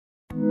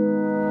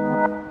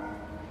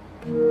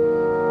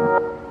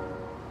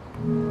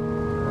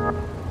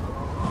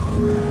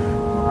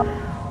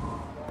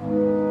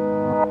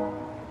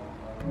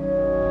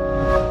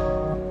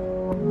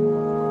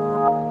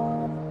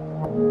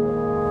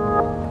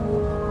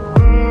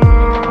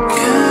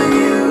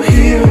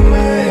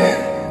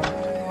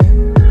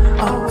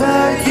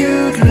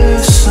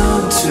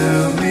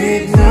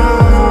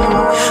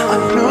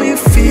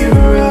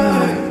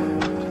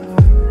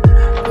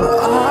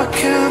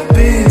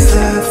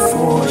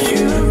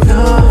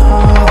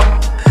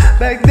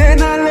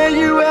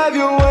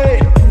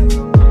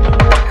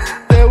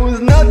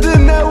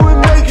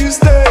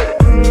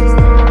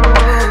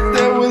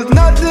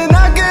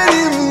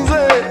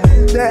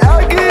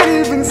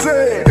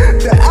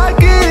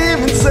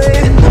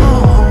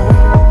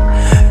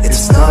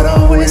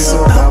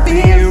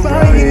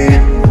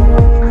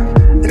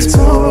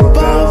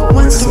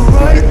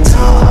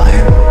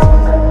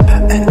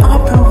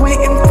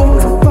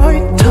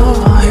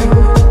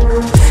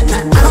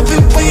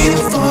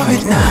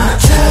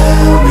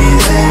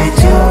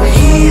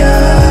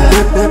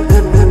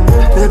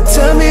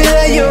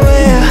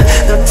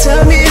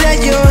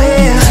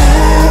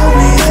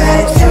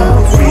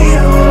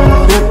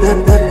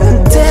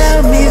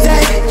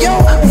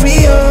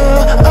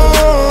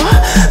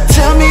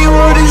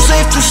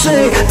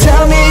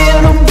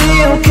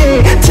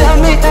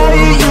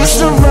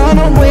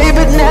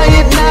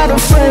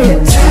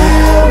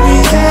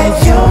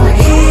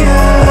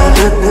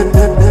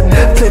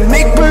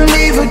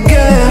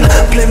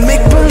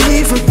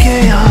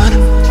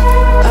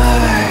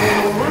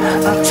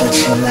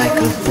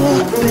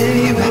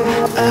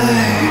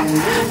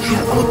You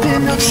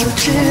open up so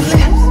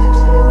gently,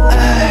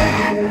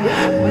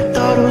 with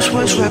all those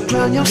words wrapped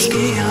around your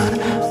skin.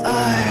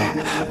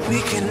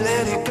 We can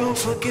let it go,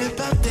 forget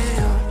about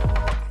them.